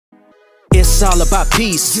It's all about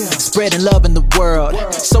peace, spreading love in the world.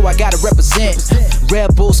 So I gotta represent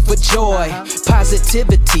rebels for joy,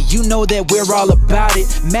 positivity. You know that we're all about it.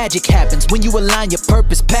 Magic happens when you align your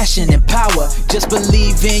purpose, passion, and power. Just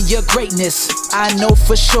believe in your greatness. I know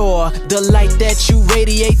for sure the light that you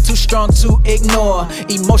radiate too strong to ignore.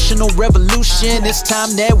 Emotional revolution. It's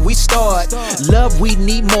time that we start. Love, we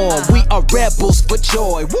need more. We are rebels for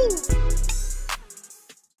joy. Woo!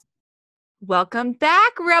 Welcome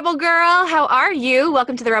back, Rebel Girl. How are you?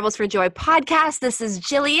 Welcome to the Rebels for Joy podcast. This is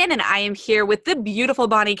Jillian, and I am here with the beautiful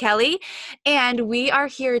Bonnie Kelly, and we are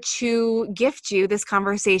here to gift you this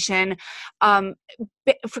conversation from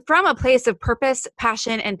a place of purpose,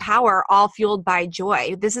 passion, and power, all fueled by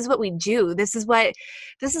joy. This is what we do. This is what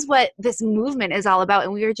this movement is all about,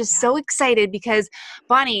 and we are just so excited because,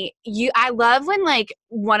 Bonnie, I love when like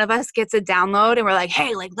one of us gets a download and we're like,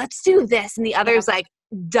 hey, like let's do this, and the other's like,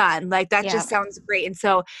 done. Like that just sounds great. And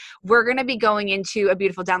so we're going to be going into a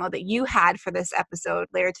beautiful download that you had for this episode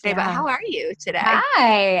later today. But how are you today?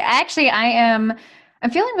 Hi. Actually, I'm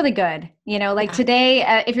feeling really good.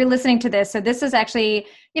 Today, if you're listening to this, so this is actually,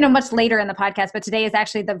 much later in the podcast, but today is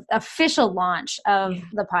actually the official launch of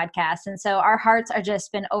the podcast. And so our hearts are just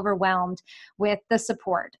been overwhelmed with the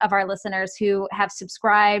support of our listeners who have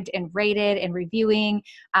subscribed and rated and reviewing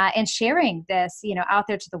and sharing this, out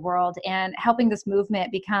there to the world and helping this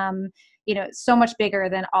movement become so much bigger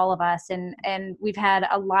than all of us. And we've had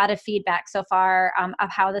a lot of feedback so far of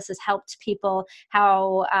how this has helped people,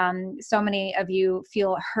 how so many of you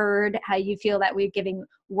feel heard, how you feel that we're giving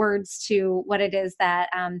words to what it is that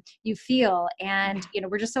you feel. And,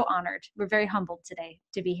 we're just so honored. We're very humbled today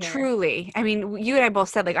to be here. Truly. I mean, you and I both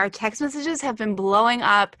said like our text messages have been blowing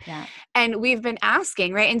up and we've been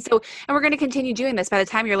asking, right? And we're going to continue doing this by the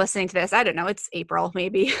time you're listening to this. I don't know, it's April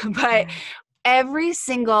maybe, but every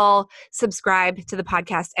single subscribe to the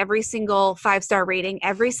podcast, every single 5-star rating,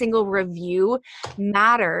 every single review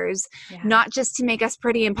matters, not just to make us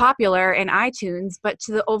pretty and popular in iTunes, but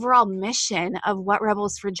to the overall mission of what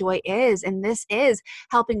Rebels for Joy is. And this is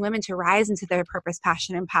helping women to rise into their purpose,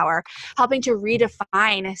 passion, and power, helping to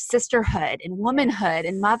redefine sisterhood and womanhood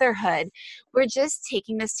and motherhood. We're just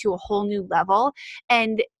taking this to a whole new level.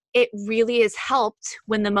 And it really is helped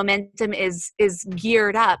when the momentum is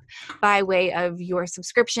geared up by way of your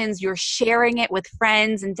subscriptions, you're sharing it with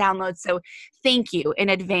friends and downloads. So thank you in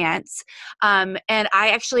advance. And I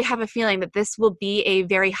actually have a feeling that this will be a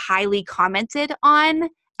very highly commented on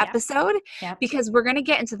episode because we're going to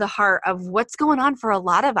get into the heart of what's going on for a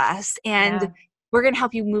lot of us. And we're going to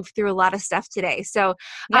help you move through a lot of stuff today. So,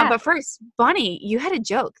 but first, Bonnie, you had a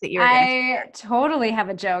joke that you were going to share. I totally have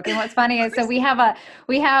a joke. And what's funny is, so we have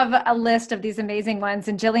a list of these amazing ones,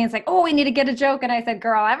 and Jillian's like, oh, we need to get a joke. And I said,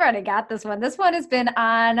 girl, I've already got this one. This one has been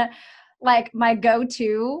on like my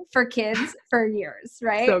go-to for kids for years.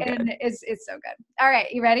 Right. So good. And it's so good. All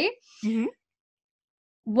right. You ready? Mm-hmm.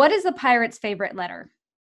 What is a pirate's favorite letter?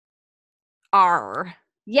 R.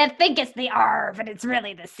 You think it's the R, but it's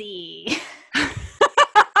really the C.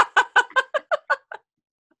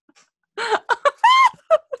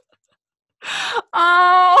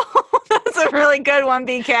 Oh, that's a really good one,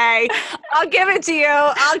 BK. I'll give it to you.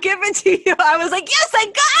 I was like, yes, I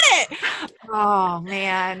got it. Oh,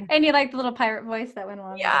 man. And you like the little pirate voice that went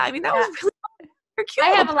along? Yeah, I mean, that was really cute. I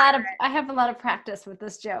have a lot of practice with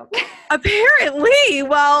this joke. Apparently.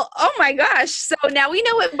 Well, oh my gosh. So now we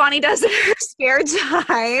know what Bonnie does in her spare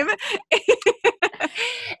time.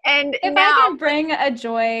 And if now, I can bring a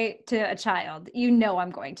joy to a child, I'm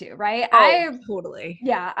going to, right? Totally.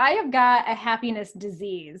 Yeah, I have got a happiness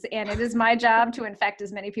disease, and it is my job to infect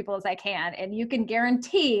as many people as I can. And you can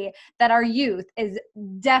guarantee that our youth is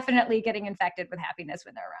definitely getting infected with happiness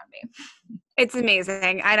when they're around me. It's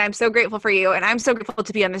amazing. And I'm so grateful for you. And I'm so grateful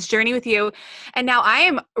to be on this journey with you. And now I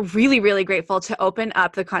am really, really grateful to open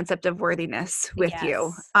up the concept of worthiness with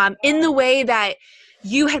you in the way that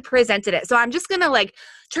you had presented it. So I'm just going to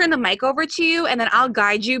turn the mic over to you, and then I'll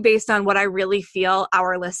guide you based on what I really feel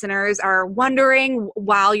our listeners are wondering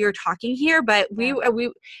while you're talking here. But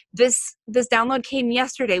this download came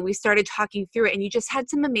yesterday. We started talking through it, and you just had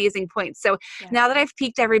some amazing points. So now that I've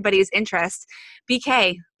piqued everybody's interest,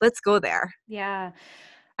 BK, let's go there. Yeah.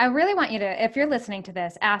 I really want you to, if you're listening to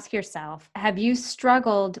this, ask yourself, have you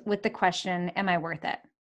struggled with the question, am I worth it?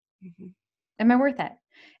 Mm-hmm. Am I worth it?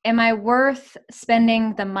 Am I worth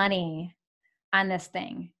spending the money on this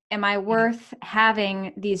thing? Am I worth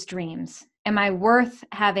having these dreams? Am I worth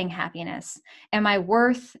having happiness? Am I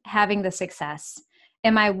worth having the success?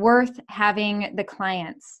 Am I worth having the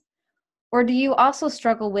clients? Or do you also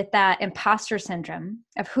struggle with that imposter syndrome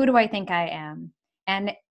of who do I think I am?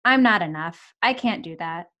 And I'm not enough. I can't do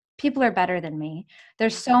that. people are better than me. They're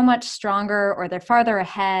so much stronger, or they're farther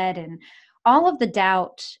ahead, and all of the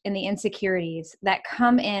doubt and the insecurities that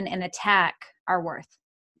come in and attack our worth.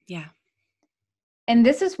 Yeah. And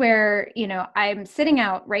this is where, I'm sitting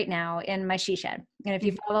out right now in my she shed. And if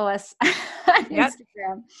you follow us on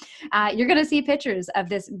Instagram, you're going to see pictures of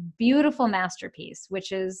this beautiful masterpiece,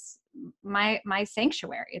 which is my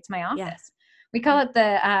sanctuary. It's my office. Yeah. We call it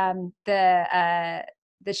the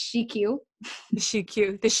SHQ. The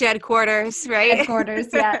SHQ, the shed quarters, right? Shed quarters,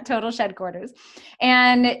 yeah, total shed quarters.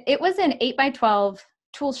 And it was an 8x12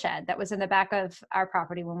 tool shed that was in the back of our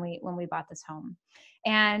property when we bought this home.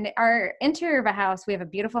 And our interior of a house, we have a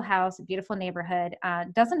beautiful house, a beautiful neighborhood,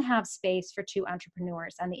 doesn't have space for two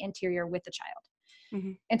entrepreneurs on the interior with a child.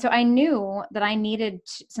 Mm-hmm. And so I knew that I needed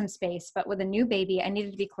some space, but with a new baby, I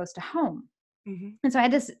needed to be close to home. Mm-hmm. And so I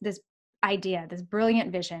had this idea, this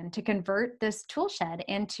brilliant vision to convert this tool shed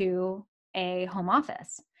into a home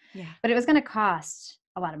office. Yeah. But it was going to cost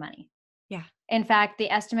a lot of money. Yeah. In fact, the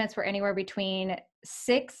estimates were anywhere between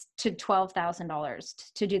 $6,000 to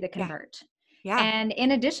 $12,000 to do the convert. Yeah. And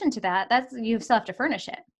in addition to that, you still have to furnish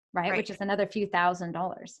it, right? Which is another few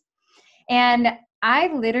 $1,000s. And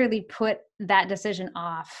I literally put that decision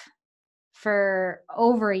off for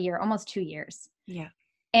over a year, almost 2 years. Yeah.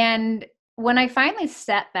 And when I finally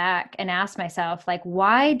stepped back and asked myself, like,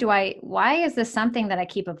 why is this something that I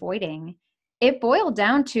keep avoiding? It boiled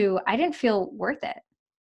down to, I didn't feel worth it.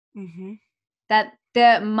 Mm-hmm. That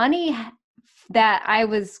the money that I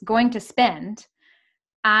was going to spend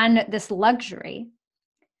on this luxury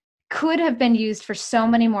could have been used for so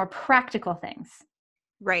many more practical things.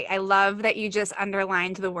 Right. I love that you just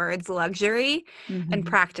underlined the words luxury and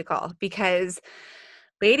practical, because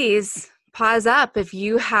ladies, pause up if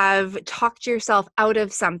you have talked yourself out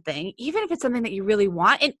of something, even if it's something that you really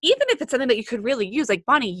want. And even if it's something that you could really use, like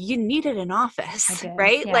Bonnie, you needed an office,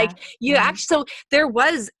 right? Yeah. Like you actually, so there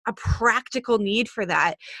was a practical need for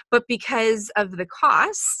that, but because of the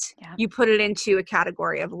cost, you put it into a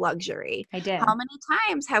category of luxury. I did. How many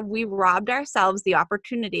times have we robbed ourselves the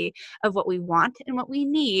opportunity of what we want and what we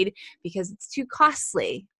need because it's too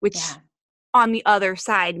costly, which on the other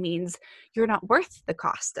side means you're not worth the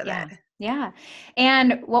cost of it. Yeah.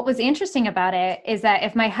 And what was interesting about it is that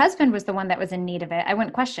if my husband was the one that was in need of it, I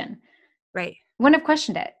wouldn't question. Right. Wouldn't have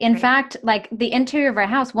questioned it. In fact, like the interior of our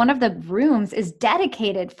house, one of the rooms is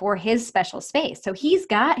dedicated for his special space. So he's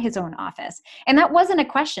got his own office, and that wasn't a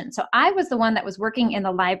question. So I was the one that was working in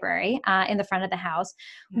the library in the front of the house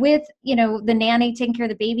with, the nanny taking care of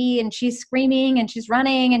the baby, and she's screaming and she's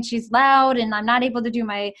running and she's loud, and I'm not able to do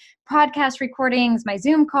my podcast recordings, my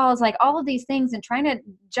Zoom calls, like all of these things, and trying to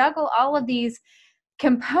juggle all of these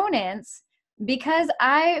components because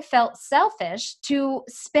I felt selfish to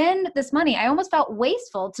spend this money. I almost felt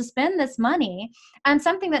wasteful to spend this money on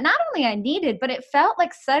something that not only I needed, but it felt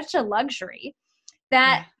like such a luxury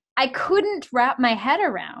that I couldn't wrap my head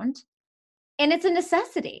around. And it's a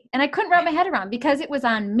necessity. And I couldn't wrap my head around because it was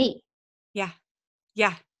on me. Yeah.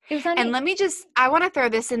 Yeah. It was on and me. I want to throw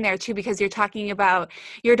this in there too, because you're talking about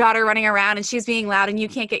your daughter running around and she's being loud and you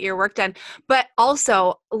can't get your work done. But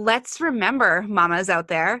also, let's remember, mamas out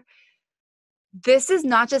there, this is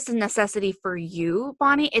not just a necessity for you,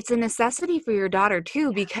 Bonnie. It's a necessity for your daughter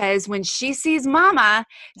too, because when she sees mama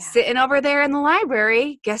sitting over there in the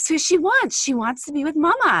library, guess who she wants? She wants to be with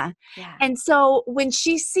mama. Yeah. And so when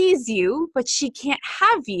she sees you, but she can't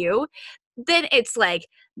have you, then it's like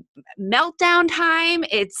meltdown time.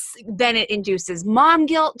 Then it induces mom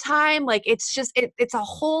guilt time. Like it's just, it's a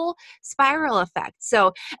whole spiral effect.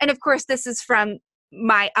 So, and of course this is from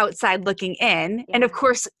my outside looking in. Yeah. And of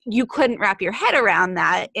course you couldn't wrap your head around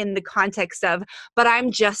that in the context of, but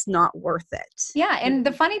I'm just not worth it. Yeah. And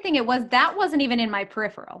the funny thing that wasn't even in my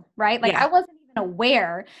peripheral, right? Like I wasn't even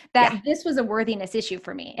aware that this was a worthiness issue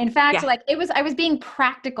for me. In fact, I was being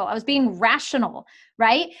practical. I was being rational,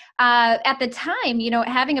 right? At the time,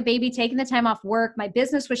 having a baby, taking the time off work, my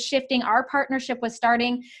business was shifting. Our partnership was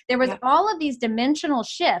starting. There was all of these dimensional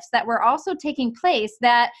shifts that were also taking place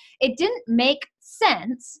that it didn't make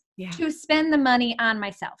sense to spend the money on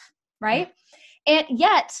myself, right? And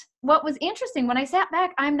yet, what was interesting, when I sat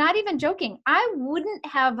back, I'm not even joking, I wouldn't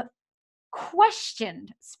have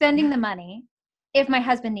questioned spending the money if my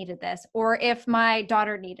husband needed this or if my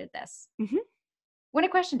daughter needed this. Mm-hmm. Wouldn't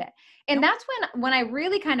have questioned it. And that's when I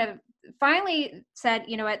really kind of finally said,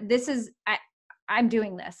 you know what, I'm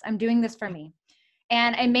doing this. I'm doing this for me.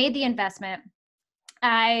 And I made the investment.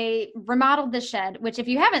 I remodeled the shed, which if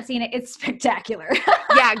you haven't seen it, it's spectacular.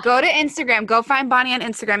 Yeah, go to Instagram. Go find Bonnie on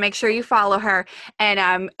Instagram. Make sure you follow her.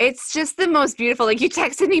 And it's just the most beautiful. Like, you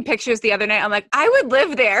texted me pictures the other night. I'm like, I would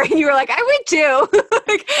live there. And you were like, I would too.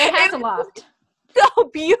 Like, it has a loft. So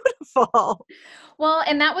beautiful. Well,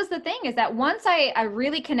 and that was the thing, is that once I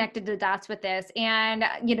really connected the dots with this, and,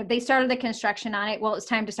 they started the construction on it. Well, it was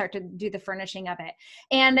time to start to do the furnishing of it.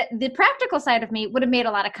 And the practical side of me would have made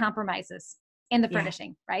a lot of compromises in the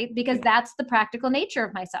furnishing, right? Because that's the practical nature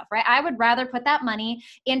of myself, right? I would rather put that money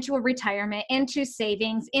into a retirement, into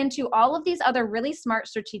savings, into all of these other really smart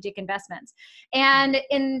strategic investments, and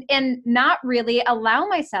not really allow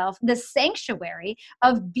myself the sanctuary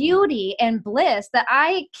of beauty and bliss that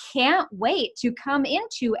I can't wait to come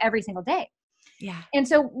into every single day. Yeah. And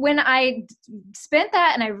so when I spent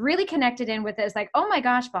that and I really connected in with it, it's like, oh my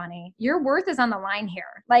gosh, Bonnie, your worth is on the line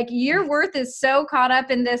here. Like, your worth is so caught up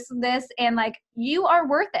in this, and like, you are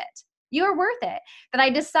worth it. You are worth it. That I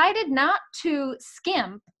decided not to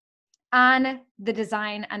skimp on the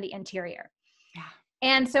design on the interior. Yeah.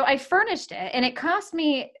 And so I furnished it, and it cost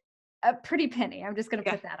me a pretty penny. I'm just going to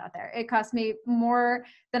put that out there. It cost me more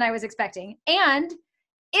than I was expecting. And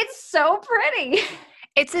it's so pretty.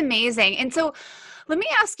 It's amazing. And so let me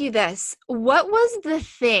ask you this. What was the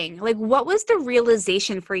thing? Like, what was the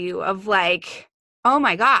realization for you of like, oh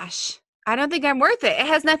my gosh, I don't think I'm worth it. It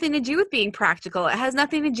has nothing to do with being practical. It has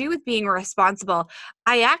nothing to do with being responsible.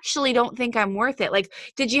 I actually don't think I'm worth it. Like,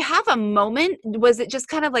 did you have a moment? Was it just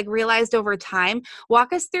kind of like realized over time?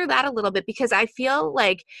 Walk us through that a little bit, because I feel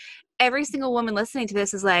like every single woman listening to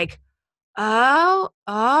this is like, oh,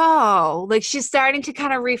 like she's starting to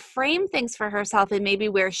kind of reframe things for herself, and maybe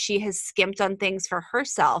where she has skimped on things for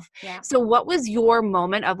herself. Yeah. So what was your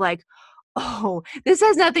moment of like, oh, this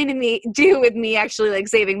has nothing to do with me actually like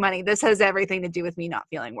saving money. This has everything to do with me not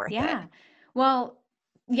feeling worth it. Well,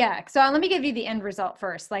 yeah. So let me give you the end result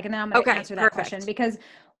first, like, and then I'm going to answer that question, because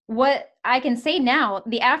what I can say now,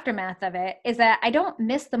 the aftermath of it, is that I don't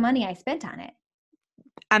miss the money I spent on it.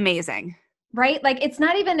 Amazing. Right? Like, it's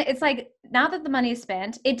not even, it's like, now that the money is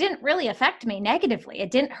spent, it didn't really affect me negatively.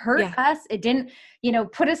 It didn't hurt us. It didn't,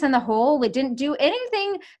 put us in the hole. It didn't do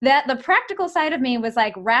anything that the practical side of me was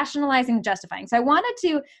like rationalizing, justifying. So I wanted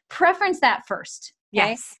to preference that first. Okay?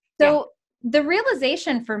 Yes. So the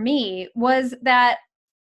realization for me was that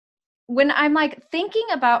when I'm like thinking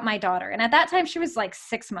about my daughter, and at that time she was like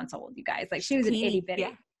 6 months old, you guys, like she was an itty bitty.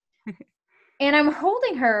 Yeah. And I'm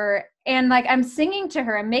holding her, and like I'm singing to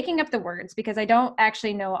her. I'm making up the words because I don't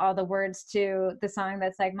actually know all the words to the song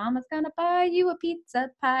that's like, Mama's gonna buy you a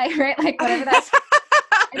pizza pie, right? Like, whatever that's.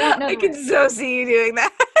 I don't know. I can so see you doing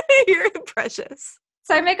that. You're precious.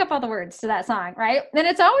 So I make up all the words to that song, right? And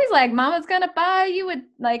it's always like, Mama's gonna buy you a,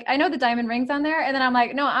 like, I know the diamond rings on there. And then I'm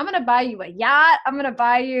like, no, I'm gonna buy you a yacht. I'm gonna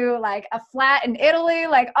buy you like a flat in Italy,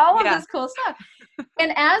 like all of this cool stuff.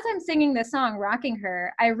 And as I'm singing this song, rocking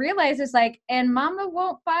her, I realize it's like, and Mama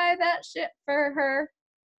won't buy that shit for her.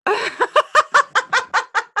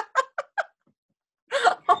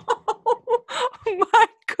 Oh my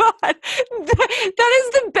God. That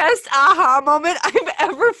is the best aha moment I've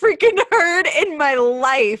ever freaking heard in my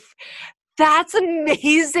life. That's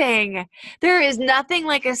amazing. There is nothing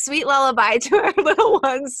like a sweet lullaby to our little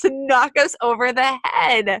ones to knock us over the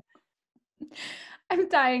head. I'm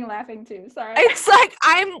dying laughing too. Sorry. It's like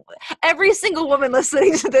every single woman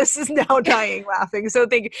listening to this is now dying laughing. So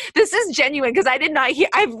this is genuine, because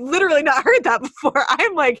I've literally not heard that before.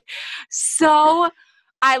 I'm like,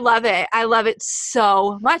 I love it. I love it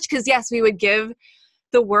so much, because yes, we would give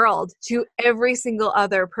the world to every single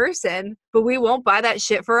other person, but we won't buy that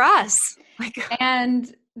shit for us.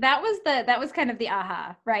 And that was kind of the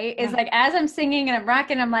aha, right? Is like, as I'm singing and I'm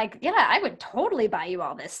rocking, I'm like, yeah, I would totally buy you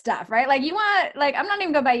all this stuff, right? Like, you want, like, I'm not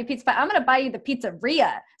even gonna buy you pizza pie. I'm gonna buy you the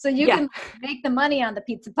pizzeria so you can make the money on the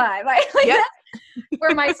pizza pie, right? Like, that's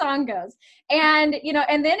where my song goes. And,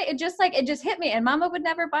 and then it just hit me, and Mama would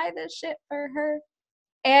never buy this shit for her.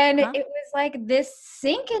 And it was like this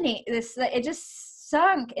sinking, it just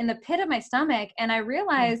sunk in the pit of my stomach. And I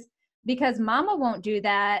realized, because Mama won't do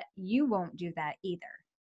that, you won't do that either.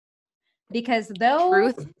 Because though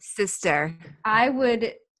Truth, sister, I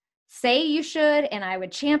would say you should, and I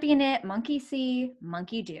would champion it, monkey see,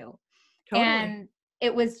 monkey do. Totally. And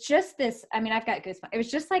it was just this, I mean, I've got goosebumps. It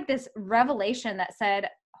was just like this revelation that said,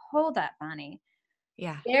 hold up, Bonnie.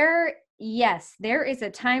 Yeah. There is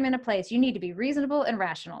a time and a place. You need to be reasonable and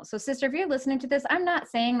rational. So, sister, if you're listening to this, I'm not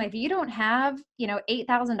saying like, you don't have,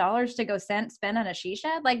 $8,000 to go spend on a she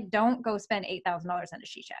shed. Like, don't go spend $8,000 on a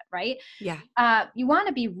she shed, right? Yeah. You want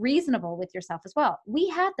to be reasonable with yourself as well. We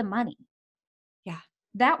had the money. Yeah.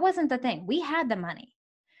 that wasn't the thing. We had the money.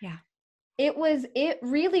 Yeah. It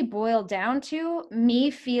really boiled down to me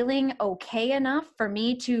feeling okay enough for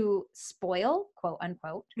me to spoil, quote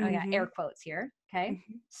unquote. Oh yeah, air quotes here. Okay.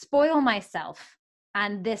 Spoil myself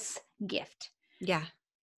on this gift. Yeah.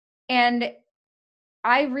 And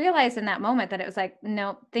I realized in that moment that it was like,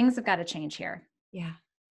 no, things have got to change here. Yeah.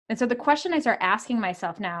 And so the question I start asking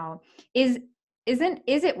myself now is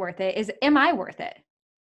it worth it? Am I worth it?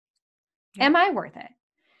 Yeah. Am I worth it?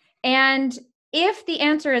 And if the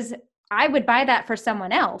answer is I would buy that for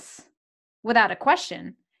someone else without a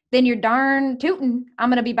question, then you're darn tootin', I'm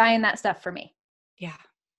going to be buying that stuff for me. Yeah.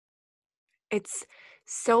 It's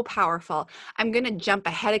so powerful. I'm going to jump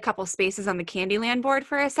ahead a couple spaces on the Candyland board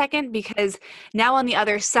for a second, because now on the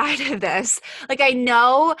other side of this, like, I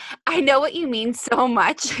know what you mean so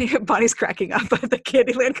much. Bonnie's cracking up at the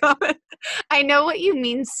Candyland comment. I know what you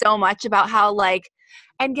mean so much about how, like,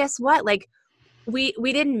 and guess what? Like, we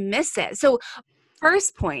didn't miss it. So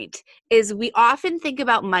first point is we often think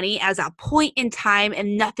about money as a point in time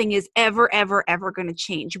and nothing is ever, ever, ever going to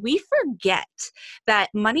change. We forget that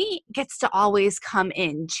money gets to always come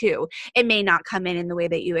in too. It may not come in the way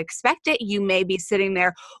that you expect it. You may be sitting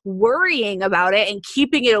there worrying about it and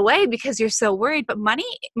keeping it away because you're so worried. But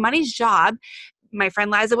money's job, my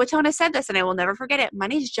friend Liza Watona said this, and I will never forget it.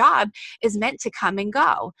 Money's job is meant to come and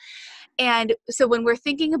go. And so when we're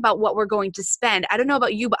thinking about what we're going to spend, I don't know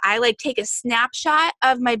about you, but I like take a snapshot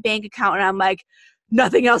of my bank account and I'm like,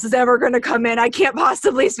 nothing else is ever going to come in. I can't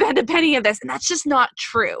possibly spend a penny of this. And that's just not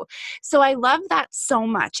true. So I love that so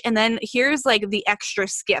much. And then here's like the extra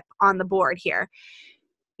skip on the board here.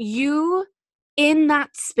 You in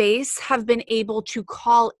that space have been able to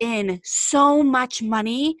call in so much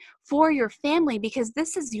money for your family because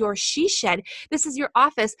this is your she shed. This is your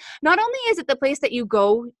office. Not only is it the place that you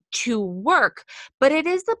go to work, but it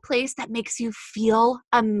is the place that makes you feel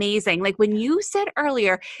amazing. Like when you said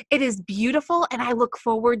earlier, it is beautiful and I look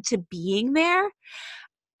forward to being there.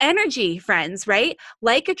 Energy, friends, right?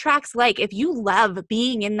 Like attracts like. If you love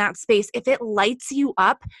being in that space, if it lights you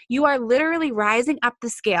up, you are literally rising up the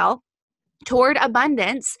scale toward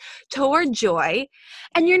abundance, toward joy,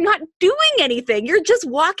 and you're not doing anything. You're just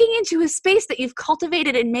walking into a space that you've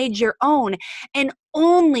cultivated and made your own. And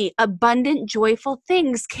only abundant, joyful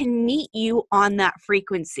things can meet you on that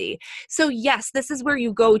frequency. So yes, this is where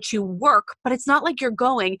you go to work, but it's not like you're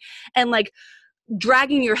going and like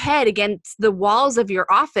dragging your head against the walls of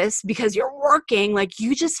your office because you're working. Like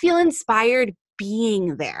you just feel inspired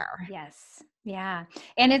being there. Yes. Yeah.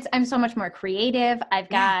 And I'm so much more creative. I've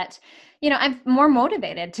got, I'm more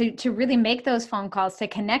motivated to really make those phone calls, to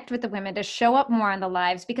connect with the women, to show up more on the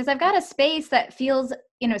lives, because I've got a space that feels,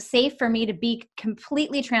 safe for me to be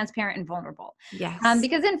completely transparent and vulnerable. Yes.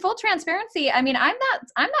 Because in full transparency, I mean, I'm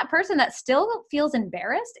that person that still feels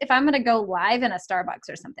embarrassed if I'm going to go live in a Starbucks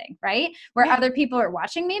or something, right? Where other people are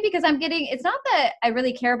watching me, because it's not that I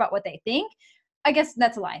really care about what they think. I guess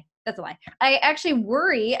that's a lie. That's a lie. I actually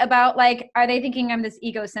worry about, like, are they thinking I'm this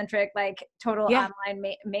egocentric, like total online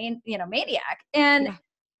maniac? And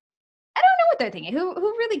I don't know what they're thinking. Who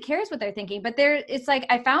really cares what they're thinking? But it's like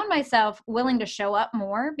I found myself willing to show up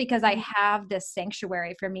more because I have this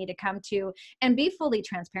sanctuary for me to come to and be fully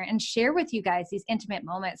transparent and share with you guys these intimate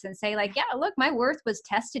moments and say, like, yeah, look, my worth was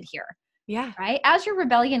tested here. Yeah. Right. As your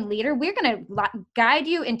rebellion leader, we're going to guide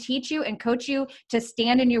you and teach you and coach you to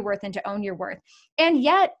stand in your worth and to own your worth. And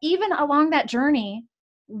yet, even along that journey,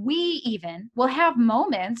 we even will have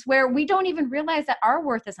moments where we don't even realize that our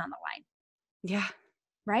worth is on the line. Yeah.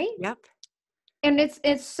 Right. Yep. And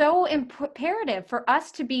it's so imperative for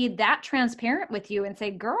us to be that transparent with you and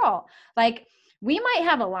say, girl, like, we might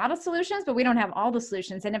have a lot of solutions, but we don't have all the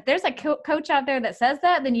solutions. And if there's a coach out there that says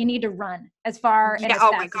that, then you need to run as far and as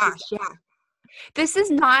fast. Oh my gosh. Yeah. This is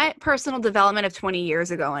not personal development of 20 years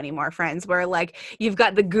ago anymore, friends, where like you've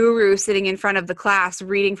got the guru sitting in front of the class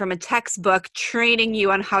reading from a textbook, training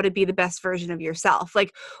you on how to be the best version of yourself.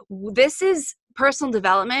 Like this is personal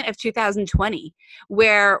development of 2020,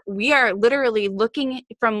 where we are literally looking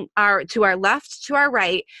to our left to our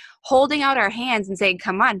right, holding out our hands and saying,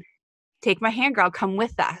 come on, take my hand, girl, come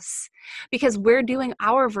with us, because we're doing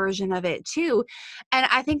our version of it too. And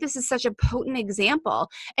I think this is such a potent example.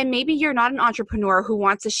 And maybe you're not an entrepreneur who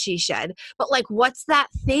wants a she shed, but like, what's that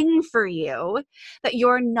thing for you that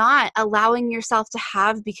you're not allowing yourself to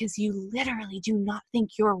have because you literally do not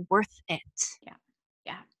think you're worth it? Yeah.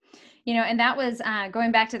 Yeah. And that was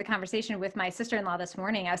going back to the conversation with my sister-in-law this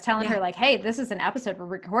morning. I was telling her, like, hey, this is an episode we're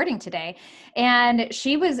recording today. And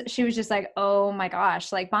she was just like, oh my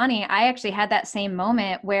gosh, like, Bonnie, I actually had that same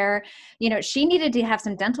moment where, she needed to have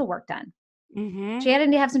some dental work done. Mm-hmm. She had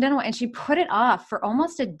to have some dental, and she put it off for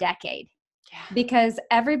almost a decade. Yeah. Because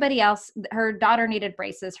everybody else, her daughter needed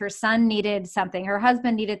braces, her son needed something, her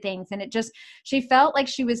husband needed things. And she felt like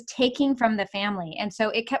she was taking from the family. And so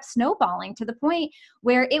it kept snowballing to the point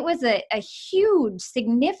where it was a huge,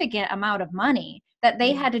 significant amount of money that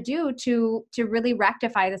they had to do to really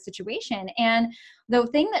rectify the situation. And the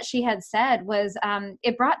thing that she had said was,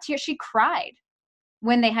 it brought tears. She cried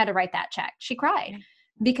when they had to write that check. She cried.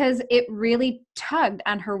 Because it really tugged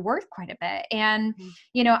on her worth quite a bit. And,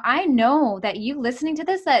 I know that you listening to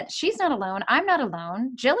this, that she's not alone. I'm not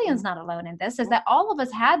alone. Jillian's not alone in this, is that all of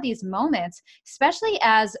us had these moments, especially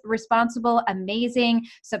as responsible, amazing,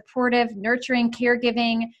 supportive, nurturing,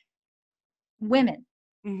 caregiving women.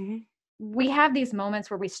 Mm-hmm. We have these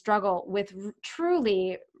moments where we struggle with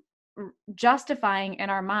truly justifying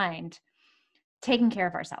in our mind, taking care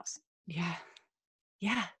of ourselves. Yeah.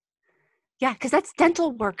 Yeah. Yeah, because that's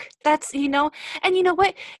dental work. That's, and you know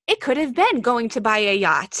what? It could have been going to buy a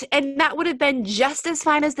yacht, and that would have been just as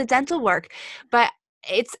fine as the dental work. But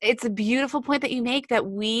it's a beautiful point that you make, that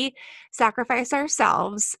we sacrifice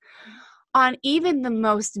ourselves on even the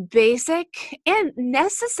most basic and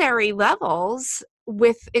necessary levels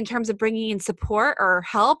in terms of bringing in support or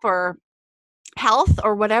help or health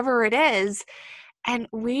or whatever it is. And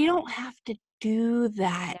we don't have to do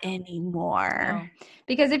that anymore. No.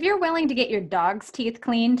 Because if you're willing to get your dog's teeth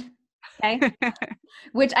cleaned, okay,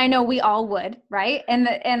 which I know we all would, right? And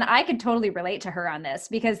I could totally relate to her on this,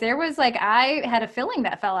 because there was I had a filling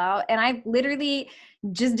that fell out, and I literally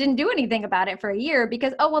just didn't do anything about it for a year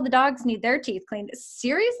because, the dogs need their teeth cleaned.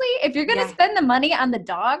 Seriously? If you're going to spend the money on the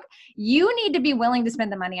dog, you need to be willing to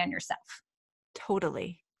spend the money on yourself.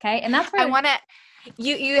 Totally. Okay. And that's where I want to,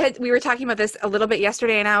 we were talking about this a little bit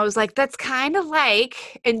yesterday, and I was like, that's kind of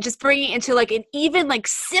like, and just bringing it into an even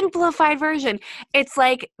simplified version. It's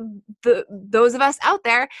like those of us out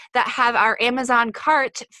there that have our Amazon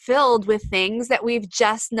cart filled with things that we've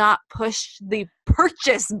just not pushed the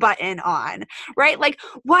purchase button on, right?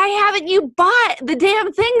 Why haven't you bought the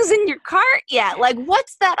damn things in your cart yet?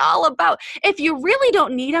 What's that all about? If you really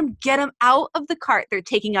don't need them, get them out of the cart. They're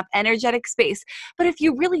taking up energetic space. But if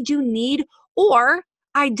you really do need, or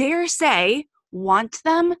I dare say, want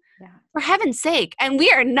them, for heaven's sake. And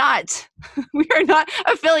we are not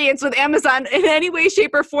affiliates with Amazon in any way,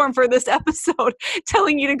 shape, or form for this episode,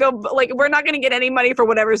 telling you to go, we're not going to get any money for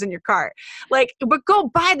whatever's in your cart. But go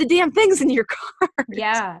buy the damn things in your cart.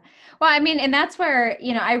 Yeah. Well, I mean, and that's where,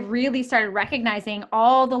 I really started recognizing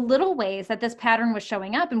all the little ways that this pattern was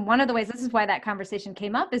showing up. And one of the ways, this is why that conversation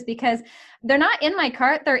came up, is because they're not in my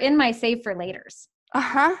cart, they're in my save for laters.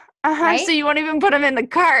 Right? So you won't even put them in the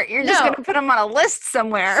cart. You're just going to put them on a list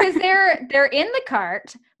somewhere. Because they're in the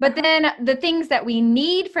cart, but then the things that we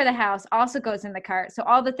need for the house also goes in the cart. So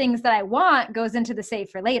all the things that I want goes into the save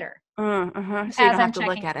for later. So you don't have to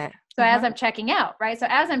look at it. So as I'm checking out, right? So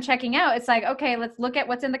as I'm checking out, it's okay, let's look at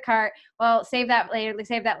what's in the cart. Well, save that later,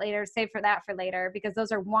 save for that for later, because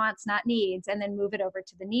those are wants, not needs, and then move it over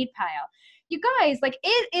to the need pile. You guys,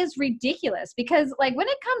 it is ridiculous, because when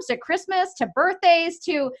it comes to Christmas, to birthdays,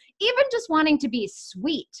 to even just wanting to be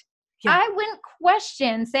sweet, I wouldn't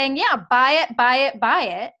question saying, buy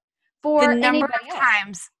it for the number anybody of else.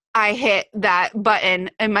 times I hit that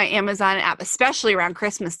button in my Amazon app, especially around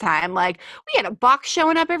Christmas time. We had a box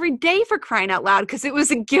showing up every day, for crying out loud, because it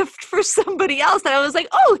was a gift for somebody else. And I was like,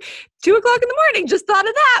 2:00 in the morning, just thought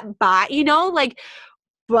of that. Buy,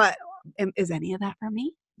 but is any of that for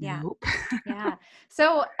me? Yeah. Nope. Yeah.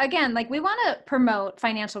 So again, we want to promote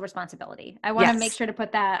financial responsibility. I want to make sure to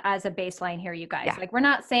put that as a baseline here, you guys. We're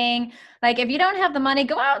not saying if you don't have the money,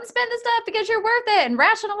 go out and spend the stuff because you're worth it, and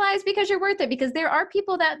rationalize because you're worth it, because there are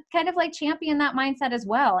people that kind of champion that mindset as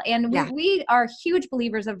well. And we are huge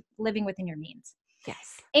believers of living within your means.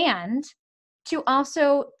 Yes. And to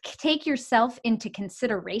also take yourself into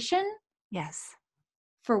consideration. Yes.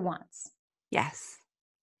 For once. Yes.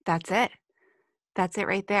 That's it. That's it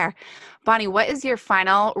right there. Bonnie, what is your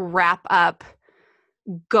final wrap up,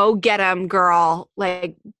 go get them, girl,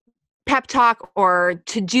 pep talk or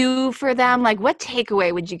to do for them? What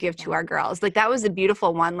takeaway would you give to our girls? That was a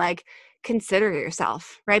beautiful one. Consider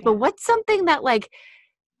yourself, right? But what's something that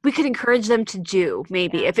we could encourage them to do,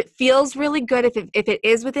 maybe, if it feels really good, if it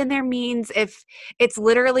is within their means, if it's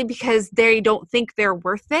literally because they don't think they're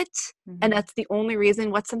worth it, and that's the only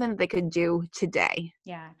reason, what's something that they could do today?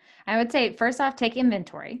 Yeah. I would say, first off, take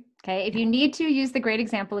inventory. Okay. If you need to, use the great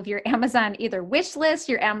example of your Amazon either wish list,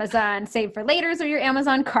 your Amazon save for laters, or your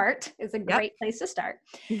Amazon cart is a great place to start.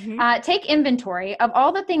 Take inventory of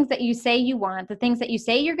all the things that you say you want, the things that you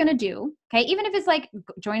say you're going to do. Okay. Even if it's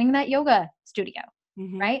joining that yoga studio.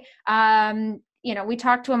 right? We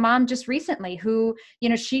talked to a mom just recently who,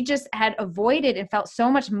 she just had avoided and felt so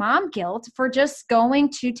much mom guilt for just going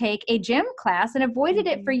to take a gym class and avoided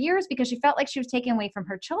it for years because she felt like she was taken away from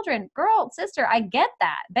her children. Girl, sister, I get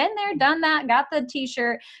that. Been there, done that, got the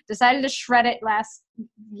t-shirt, decided to shred it last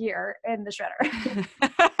year in the shredder.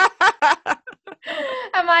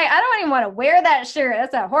 I'm like, I don't even want to wear that shirt.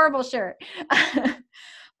 That's a horrible shirt.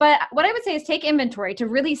 But what I would say is take inventory to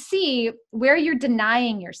really see where you're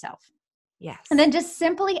denying yourself. Yes. And then just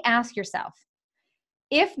simply ask yourself,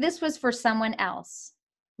 if this was for someone else,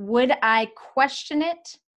 would I question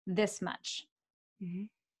it this much? Mm-hmm.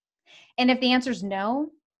 And if the answer is no,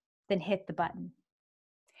 then hit the button.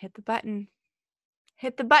 Hit the button.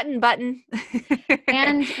 Hit the button.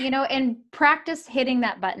 And practice hitting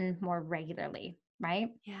that button more regularly, right?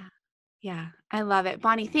 Yeah. Yeah, I love it.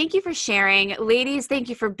 Bonnie, thank you for sharing. Ladies, thank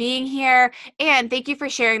you for being here. And thank you for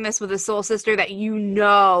sharing this with a soul sister that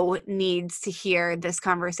needs to hear this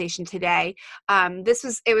conversation today.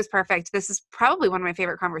 It was perfect. This is probably one of my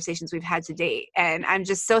favorite conversations we've had to date. And I'm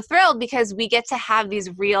just so thrilled because we get to have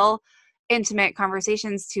these real intimate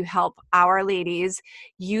conversations to help our ladies,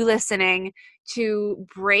 you listening, to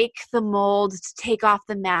break the mold, to take off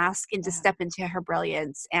the mask and to step into her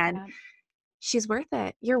brilliance. And she's worth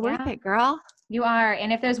it. You're worth it, girl. You are.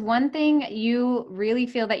 And if there's one thing you really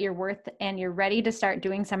feel that you're worth and you're ready to start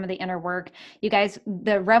doing some of the inner work, you guys,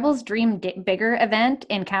 the Rebels Dream Bigger event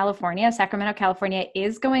in California, Sacramento, California,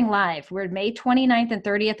 is going live. We're May 29th and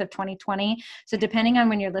 30th of 2020. So depending on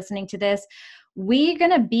when you're listening to this, we're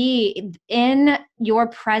going to be in your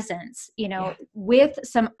presence, with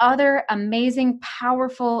some other amazing,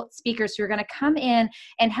 powerful speakers who are going to come in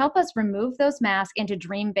and help us remove those masks and to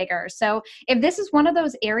dream bigger. So if this is one of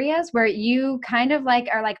those areas where you kind of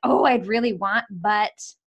are like, oh, I'd really want, but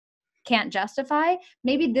can't justify,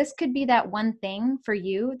 maybe this could be that one thing for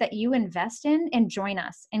you that you invest in and join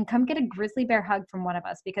us and come get a grizzly bear hug from one of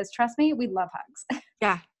us, because trust me, we love hugs.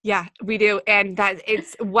 Yeah, we do. And that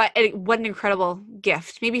it's what an incredible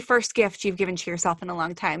gift. Maybe first gift you've given to yourself in a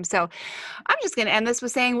long time. So I'm just going to end this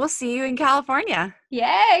with saying, we'll see you in California.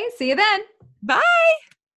 Yay. See you then. Bye.